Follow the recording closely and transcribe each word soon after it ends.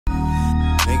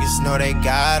know they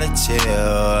gotta chill.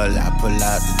 I pull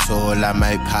out the tool, I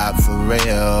might pop for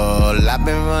real. I've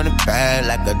been running bad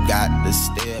like I got the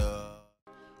steal.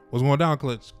 What's going down,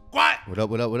 Clutch? What? What up,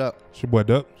 what up, what up? It's your boy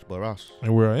Duck. It's your boy Ross.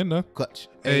 And we're in the Clutch.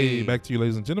 Hey, back to you,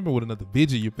 ladies and gentlemen, with another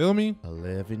video, you feel me?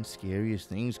 11 scariest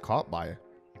things caught by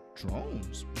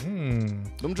drones. Hmm.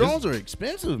 Them drones are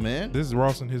expensive, man. This is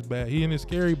Ross in his bag. He in his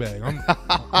scary bag.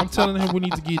 I'm telling him we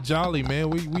need to get jolly, man.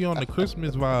 We on the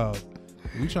Christmas vibe.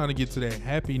 We trying to get to that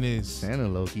happiness. Santa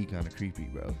low-key kind of creepy,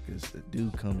 bro, because the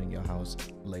dude come in your house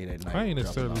late at night. I ain't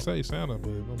necessarily say Santa, but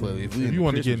I mean, if you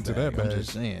want to get into that bag. I'm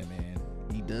just saying, man.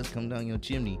 He does come down your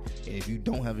chimney, and if you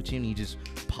don't have a chimney, he just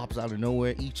pops out of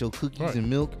nowhere, eat your cookies and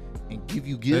milk, and give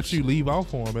you gifts. That you leave out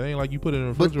for him. It ain't like you put it in the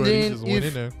refrigerator. He just went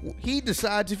in there. He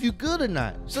decides if you good or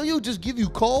not, so he'll just give you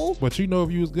coal. But you know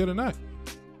if you was good or not.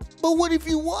 But what if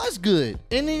you was good,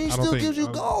 and then he still gives you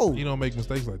gold? You don't make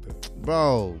mistakes like that,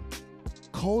 bro.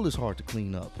 Coal is hard to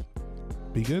clean up.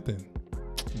 Be good then,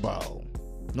 bro.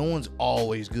 No one's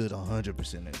always good 100%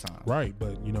 of the time. Right,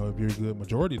 but you know if you're good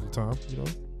majority of the time, you know.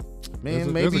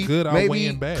 Man, there's a good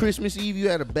outweighing bad. Christmas Eve you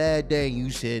had a bad day and you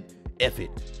said, F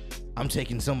it, I'm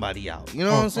taking somebody out. You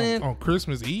know what I'm saying? On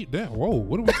Christmas Eve? Damn, whoa,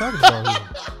 what are we talking about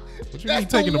here? What you mean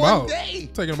taking them out?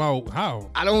 Taking them out how?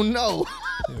 I don't know.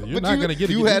 Yeah, you're not going to get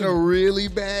it. You had a really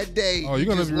bad day. Oh,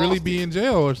 you're going to really be in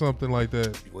jail or something like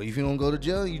that. Well, if you don't go to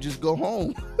jail, you just go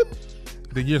home.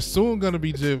 Then you're soon going to be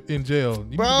in jail.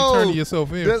 You need to be turning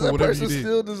yourself in for whatever you did. Does that person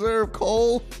still deserve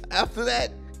coal after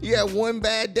that? You had one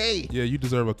bad day. Yeah, you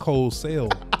deserve a cold sale.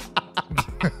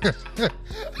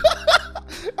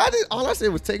 All I said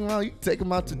was take him out. You can take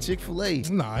him out to Chick-fil-A.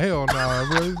 Nah, hell nah,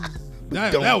 bro.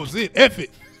 That was it. F it.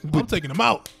 I'm taking him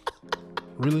out.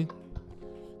 Really?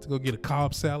 To go get a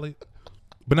Cobb salad?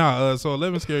 But nah, so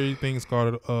 11 scary things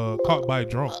caught by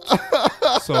drones.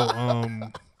 So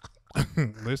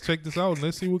let's check this out and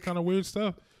let's see what kind of weird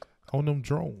stuff on them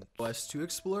drones. Us to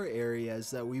explore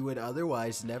areas that we would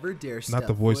otherwise never dare step Not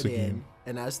the voice foot again. in,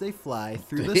 and as they fly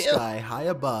through the sky high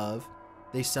above,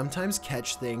 they sometimes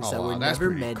catch things that were never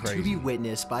meant to be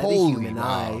witnessed by the human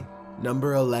eye.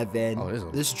 Number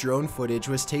 11. This drone footage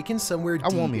was taken somewhere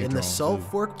deep in the Salt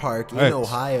Fork Park in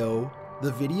Ohio.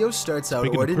 The video starts out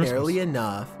ordinarily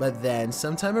enough, but then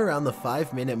sometime around the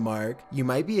 5-minute mark, you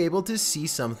might be able to see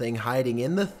something hiding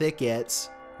in the thickets.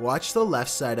 Watch the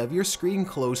left side of your screen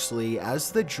closely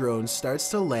as the drone starts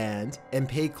to land, and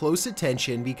pay close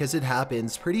attention because it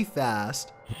happens pretty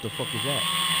fast. What the fuck is that?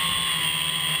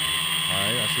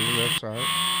 Alright, I see the left side.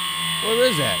 What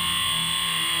is that?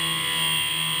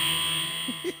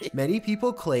 Many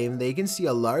people claim they can see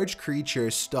a large creature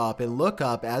stop and look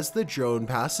up as the drone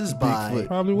passes by.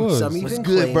 Probably was. Some even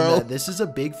claim that this is a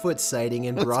Bigfoot sighting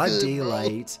in broad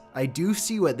daylight. I do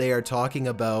see what they are talking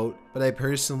about, but I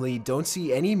personally don't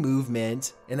see any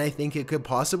movement, and I think it could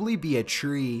possibly be a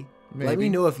tree. Let me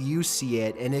know if you see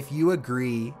it and if you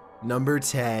agree. Number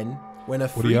 10. When a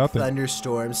freak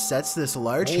thunderstorm sets this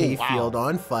large hayfield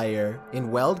on fire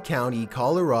in Weld County,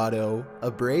 Colorado,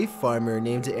 a brave farmer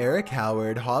named Eric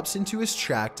Howard hops into his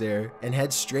tractor and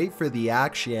heads straight for the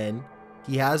action.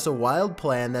 He has a wild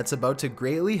plan that's about to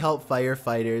greatly help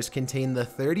firefighters contain the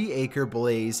 30-acre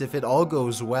blaze if it all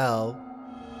goes well.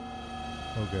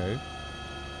 Okay.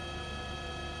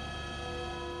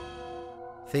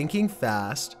 Thinking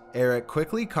fast, Eric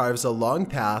quickly carves a long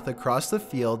path across the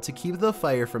field to keep the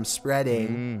fire from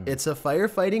spreading. It's a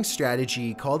firefighting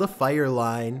strategy called a fire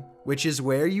line, which is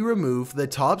where you remove the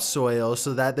topsoil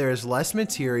so that there is less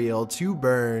material to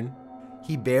burn.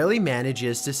 He barely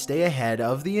manages to stay ahead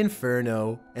of the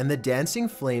inferno, and the dancing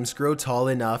flames grow tall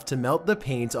enough to melt the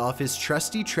paint off his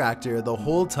trusty tractor the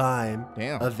whole time.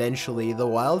 Damn. Eventually, the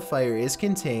wildfire is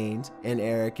contained, and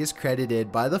Eric is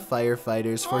credited by the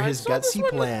firefighters for his gutsy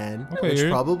plan, which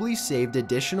probably saved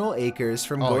additional acres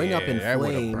from going up in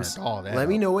flames. Let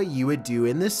me know what you would do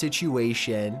in this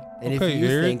situation, and if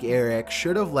you think Eric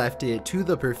should have left it to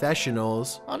the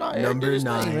professionals. Number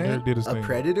 9. A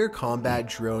Predator combat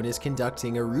drone is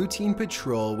conducting a routine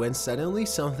patrol when suddenly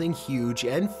something huge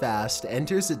and fast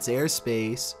enters its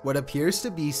airspace. What appears to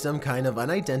be some kind of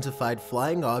unidentified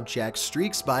flying object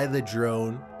streaks by the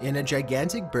drone. In a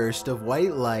gigantic burst of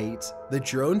white light, the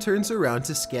drone turns around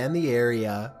to scan the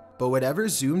area, but whatever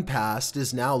zoomed past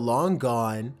is now long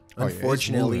gone.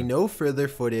 Unfortunately, no further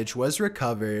footage was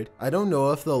recovered. I don't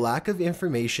know if the lack of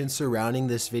information surrounding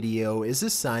this video is a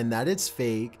sign that it's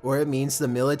fake, or it means the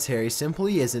military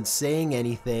simply isn't saying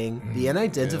anything. The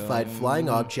unidentified flying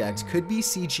object could be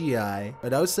CGI,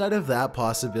 but outside of that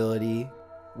possibility,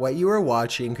 what you are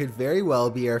watching could very well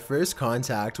be our first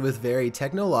contact with very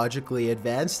technologically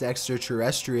advanced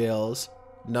extraterrestrials.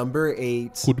 Number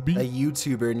 8. Could be. A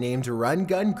YouTuber named Run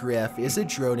Gun Griff is a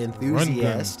drone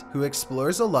enthusiast who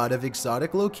explores a lot of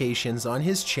exotic locations on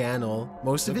his channel.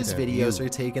 Most of his videos are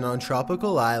taken on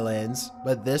tropical islands,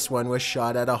 but this one was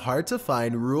shot at a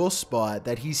hard-to-find rural spot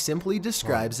that he simply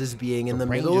describes as being in the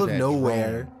middle of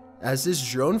nowhere. As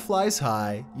this drone flies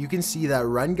high, you can see that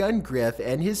Run Gun Griff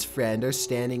and his friend are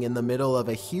standing in the middle of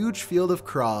a huge field of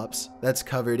crops that's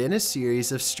covered in a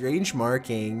series of strange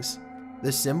markings.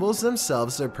 The symbols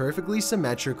themselves are perfectly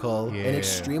symmetrical and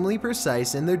extremely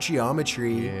precise in their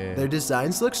geometry. Their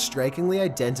designs look strikingly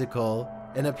identical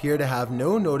and appear to have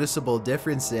no noticeable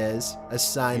differences, a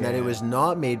sign that it was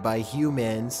not made by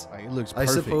humans. It looks I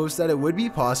suppose that it would be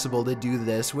possible to do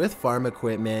this with farm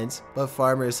equipment, but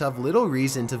farmers have little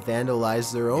reason to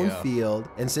vandalize their own field,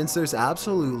 and since there's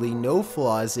absolutely no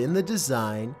flaws in the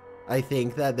design, I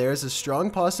think that there's a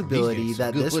strong possibility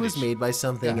that this was made by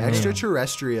something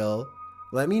extraterrestrial.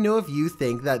 Let me know if you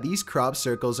think that these crop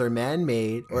circles are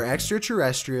man-made or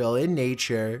extraterrestrial in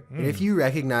nature, and if you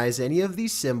recognize any of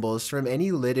these symbols from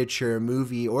any literature,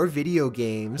 movie, or video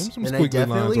games, and I'd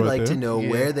definitely like to know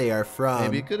where they are from.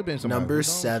 Maybe it could have been Number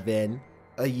 7.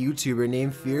 A YouTuber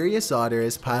named Furious Otter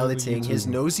is piloting his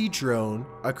nosy drone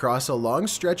across a long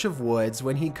stretch of woods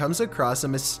when he comes across a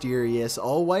mysterious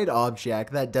all-white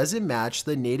object that doesn't match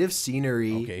the native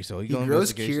scenery. Okay, so he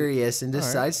grows curious and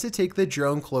decides to take the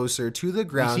drone closer to the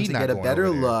ground to get a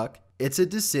better look. It's a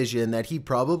decision that he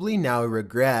probably now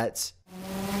regrets.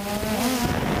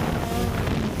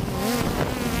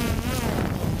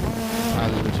 I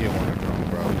legit want a drone,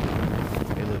 bro.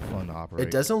 It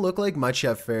doesn't look like much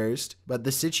at first, but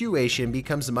the situation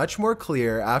becomes much more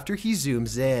clear after he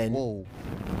zooms in. Whoa.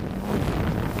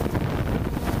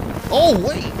 Oh,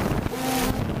 wait!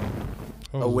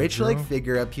 A witch-like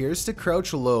figure appears to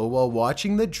crouch low while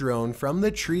watching the drone from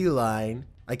the tree line.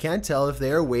 I can't tell if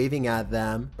they are waving at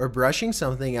them or brushing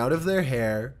something out of their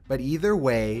hair, but either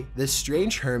way, this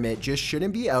strange hermit just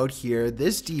shouldn't be out here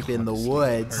this deep in the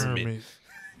woods.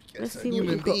 Let's see what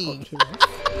you got, Oculus.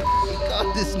 You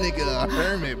got this nigga a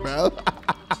hermit, bro.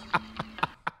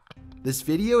 This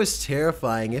video is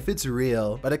terrifying if it's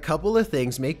real, but a couple of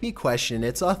things make me question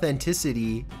its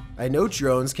authenticity. I know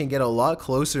drones can get a lot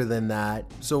closer than that,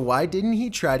 so why didn't he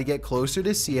try to get closer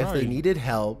to see if they needed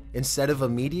help instead of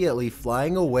immediately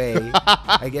flying away?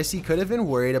 I guess he could have been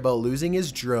worried about losing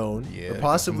his drone, or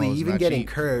possibly even getting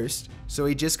cursed, so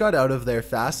he just got out of there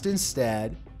fast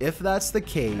instead. If that's the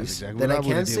case, then I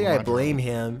can't say I blame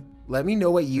him. Let me know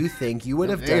what you think you would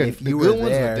have done if you were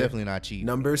there. Definitely not cheap.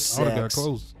 Number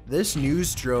 6. This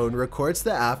news drone records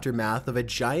the aftermath of a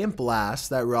giant blast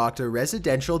that rocked a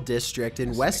residential district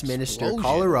in Westminster,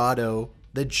 Colorado.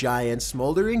 The giant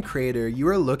smoldering crater you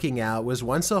are looking at was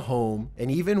once a home,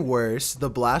 and even worse, the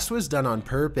blast was done on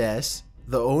purpose.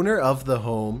 The owner of the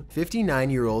home,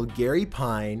 59-year-old Gary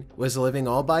Pine, was living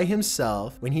all by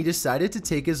himself when he decided to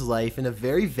take his life in a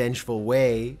very vengeful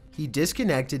way. He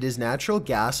disconnected his natural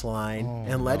gas line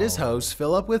and let his house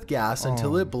fill up with gas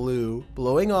until it blew,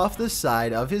 blowing off the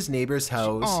side of his neighbor's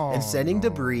house and sending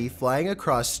debris flying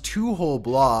across 2 whole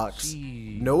blocks.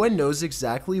 No one knows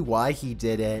exactly why he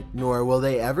did it, nor will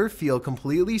they ever feel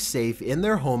completely safe in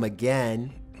their home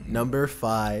again. Number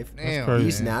 5.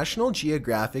 These National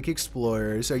Geographic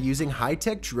explorers are using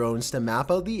high-tech drones to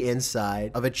map out the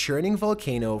inside of a churning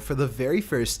volcano for the very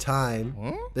first time.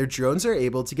 Their drones are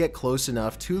able to get close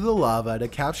enough to the lava to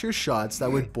capture shots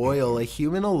that would boil a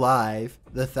human alive.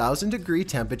 The 1,000-degree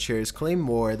temperatures claim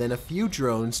more than a few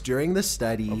drones during the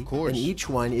study, and each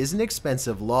one is an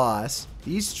expensive loss.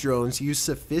 These drones use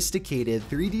sophisticated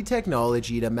 3D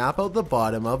technology to map out the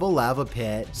bottom of a lava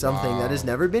pit, something that has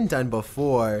never been done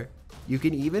before. You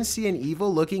can even see an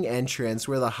evil-looking entrance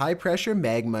where the high-pressure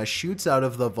magma shoots out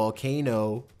of the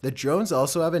volcano. The drones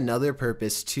also have another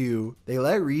purpose too. They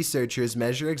let researchers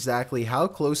measure exactly how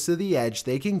close to the edge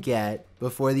they can get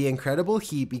before the incredible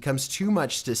heat becomes too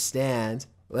much to stand.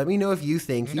 Let me know if you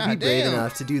think you'd be brave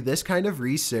enough to do this kind of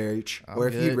research, or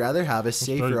if you'd rather have a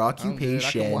safer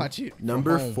occupation.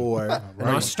 Number 4. An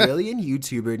Australian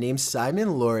YouTuber named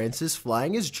Simon Lawrence is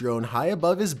flying his drone high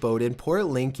above his boat in Port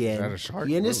Lincoln.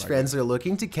 He and his friends are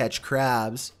looking to catch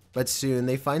crabs, but soon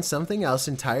they find something else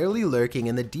entirely lurking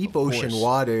in the deep ocean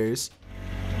waters.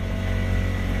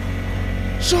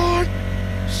 Shark!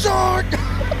 Shark!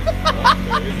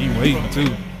 He waiting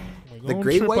too. The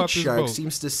great white shark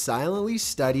seems to silently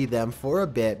study them for a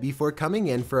bit before coming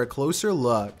in for a closer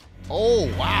look. Oh,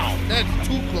 wow. That's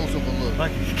too close of a look.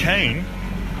 Like he's Kane.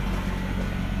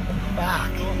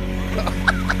 Back.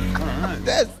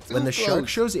 That's too When the close. shark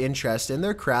shows interest in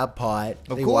their crab pot,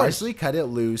 they wisely cut it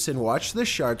loose and watch the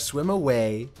shark swim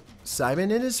away.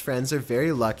 Simon and his friends are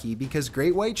very lucky because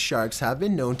great white sharks have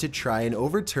been known to try and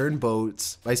overturn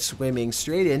boats by swimming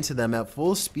straight into them at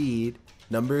full speed.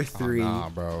 Number 3,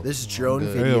 bro. This drone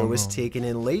video was taken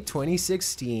in late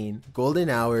 2016. Golden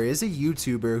Hour is a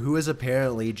YouTuber who is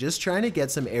apparently just trying to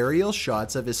get some aerial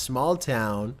shots of his small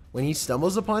town when he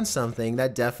stumbles upon something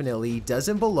that definitely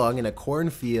doesn't belong in a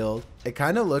cornfield. It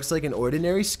kind of looks like an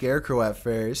ordinary scarecrow at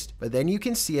first, but then you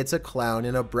can see it's a clown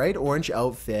in a bright orange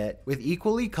outfit with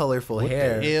equally colorful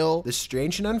hair. The hell? The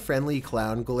strange and unfriendly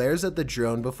clown glares at the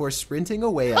drone before sprinting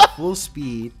away at full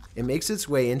speed. It makes its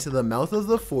way into the mouth of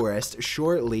the forest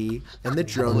shortly, and the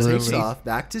drone takes off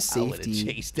back to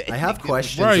safety. I have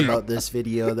questions about this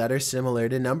video that are similar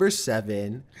to number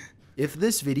 7. If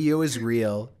this video is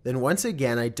real, then once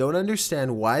again I don't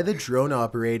understand why the drone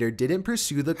operator didn't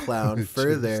pursue the clown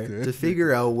further to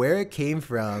figure out where it came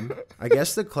from. I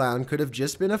guess the clown could have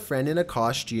just been a friend in a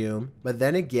costume, but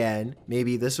then again,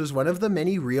 maybe this was one of the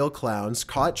many real clowns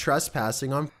caught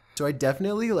trespassing on. So I'd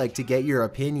definitely like to get your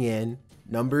opinion.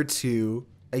 Number 2.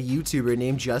 A YouTuber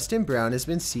named Justin Brown has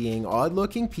been seeing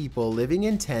odd-looking people living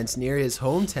in tents near his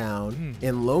hometown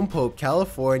in Lompoc,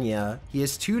 California. He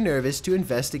is too nervous to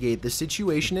investigate the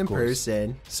situation in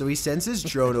person, so he sends his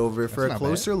drone over for a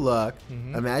closer look.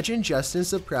 Imagine Justin's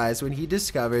surprise when he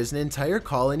discovers an entire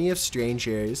colony of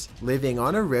strangers living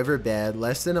on a riverbed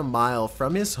less than a mile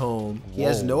from his home. He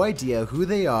has no idea who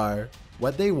they are,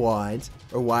 what they want,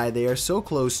 or why they are so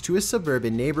close to a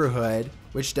suburban neighborhood,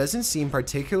 which doesn't seem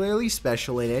particularly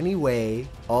special in any way.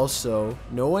 Also,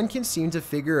 no one can seem to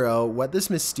figure out what this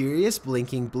mysterious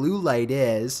blinking blue light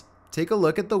is. Take a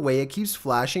look at the way it keeps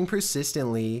flashing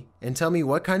persistently, and tell me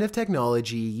what kind of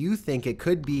technology you think it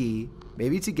could be.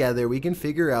 Maybe together we can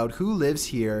figure out who lives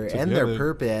here and their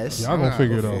purpose. Y'all gonna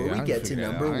figure it out. Before we get to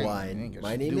number 1,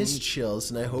 my name is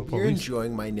Chills, and I hope you're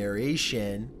enjoying my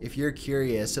narration. If you're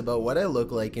curious about what I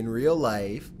look like in real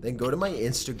life, then go to my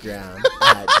Instagram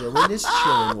at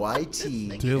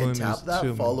DylanIsChillinYT and tap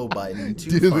that follow button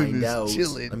to find out.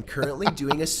 I'm currently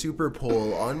doing a super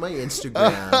poll on my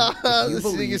Instagram. If you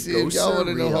believe ghosts are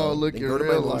real, then go to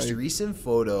my most recent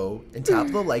photo and tap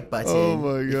the like button. Oh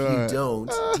my God. If you don't,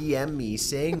 DM me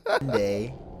saying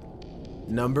Monday.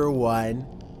 Number 1,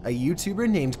 a YouTuber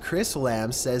named Chris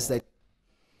Lamb says that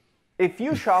if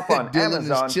you shop on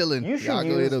Amazon, you should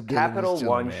use Capital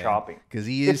One Shopping.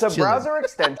 It's a browser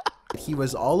extension. He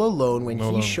was all alone when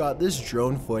he shot this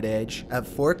drone footage at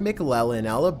Fort McClellan,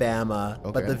 Alabama,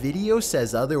 but the video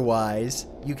says otherwise.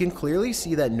 You can clearly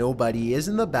see that nobody is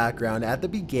in the background at the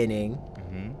beginning.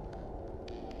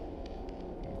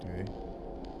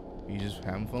 He's just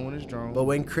having fun with his drone. But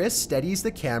when Chris steadies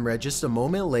the camera just a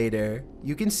moment later,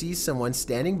 you can see someone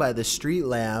standing by the street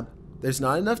lamp. There's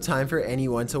not enough time for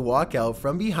anyone to walk out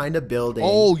from behind a building.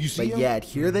 Oh, you see But yet,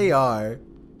 here they are.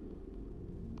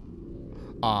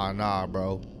 Ah, nah,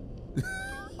 bro.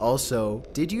 Also,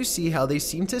 did you see how they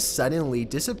seem to suddenly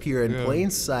disappear in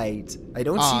plain sight? I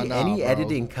don't see any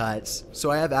editing cuts, so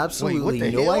I have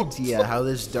absolutely no idea how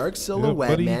this dark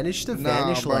silhouette managed to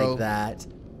vanish like that.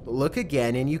 Look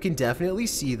again and you can definitely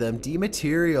see them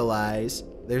dematerialize.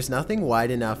 There's nothing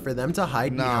wide enough for them to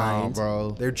hide behind.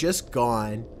 Bro. They're just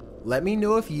gone. Let me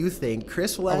know if you think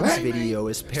Chris Lamb's video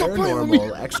is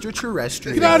paranormal,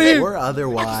 extraterrestrial, or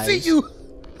otherwise. I see you.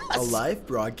 A live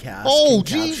broadcast can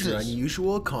capture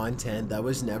unusual content that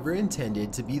was never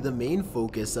intended to be the main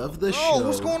focus of the show.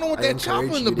 What's going on with that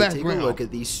chopper in the background? Take a look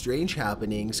at these strange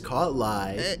happenings caught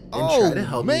live and try to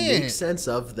help me make sense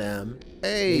of them.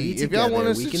 Hey, if y'all want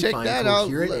us to check that out,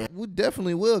 we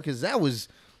definitely will, because that was,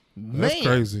 that's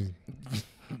crazy.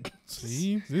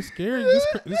 See, this scary,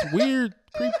 this weird,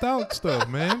 creeped out stuff,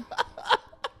 man.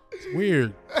 It's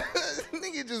weird.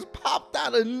 Nigga just popped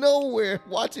out of nowhere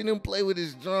watching him play with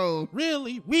his drone.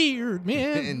 Really weird,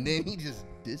 man. And then he just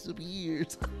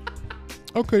disappears.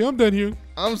 Okay, I'm done here.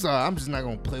 I'm sorry, I'm just not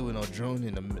gonna play with no drone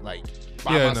in the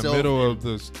in the middle of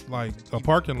this, like a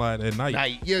parking lot at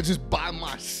night. Yeah, just by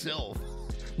myself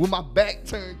with my back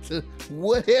turned to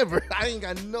whatever. I ain't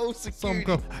got no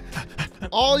security.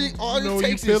 All it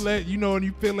takes is that. You know when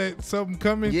you feel that something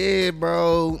coming. Yeah,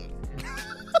 bro.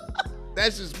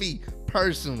 That's just me.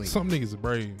 Personally, some niggas are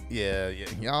brave. Yeah,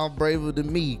 y'all braver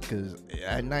than me, cause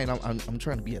at night I'm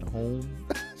trying to be at home,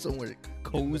 somewhere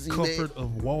cozy, in the comfort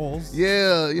of walls.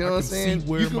 Yeah, you know what I'm saying. See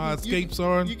where my escapes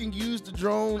are. You can use the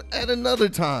drone at another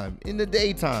time in the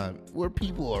daytime where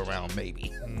people are around,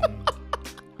 maybe.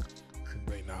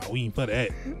 Nah, we ain't for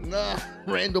that. Nah,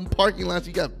 random parking lots.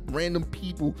 You got random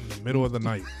people in the middle of the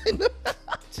night.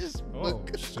 Just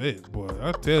shit, boy.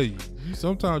 I tell you,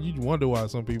 sometimes you wonder why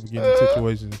some people get in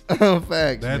situations.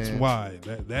 Facts, That's man. why.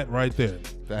 That right there.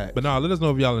 Facts. But now, let us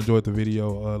know if y'all enjoyed the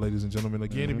video, ladies and gentlemen.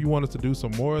 Again, if you want us to do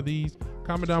some more of these,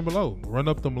 comment down below. Run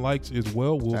up them likes as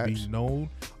well. We'll be known.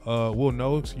 We'll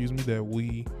know, excuse me, that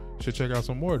we should check out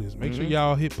some more of this. Make sure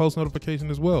y'all hit post notification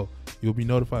as well. You'll be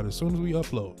notified as soon as we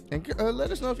upload. And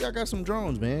let us know if y'all got some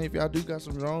drones, man. If y'all do got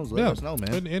some drones, let us know,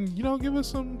 man. And you know, give us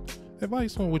some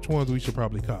advice on which ones we should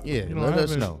probably cop. Yeah, you know, let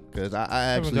us know, because I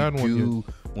actually do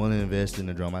want to invest in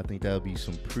the drone. I think that would be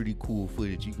some pretty cool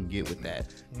footage you can get with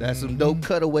that. That's some dope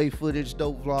cutaway footage,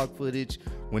 dope vlog footage.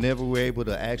 Whenever we're able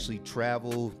to actually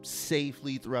travel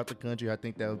safely throughout the country, I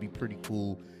think that would be pretty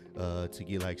cool. To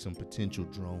get like some potential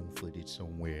drone footage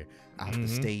somewhere out the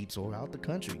states or out the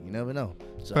country. You never know.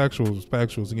 So.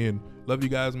 Factuals. Again, love you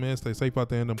guys, man. Stay safe out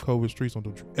there in them COVID streets. Don't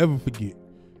you ever forget.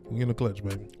 We in the clutch,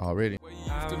 baby. Already.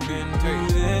 I've been through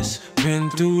this, been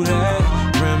through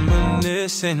that,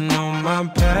 reminiscing on my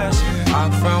past. I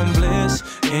found bliss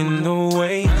in the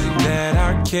way that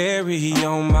I carry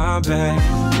on my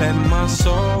back. Let my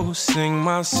soul sing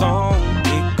my song.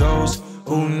 It goes,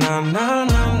 ooh, na, na,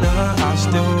 na, na. I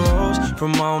still rose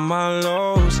from all my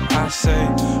lows. I say,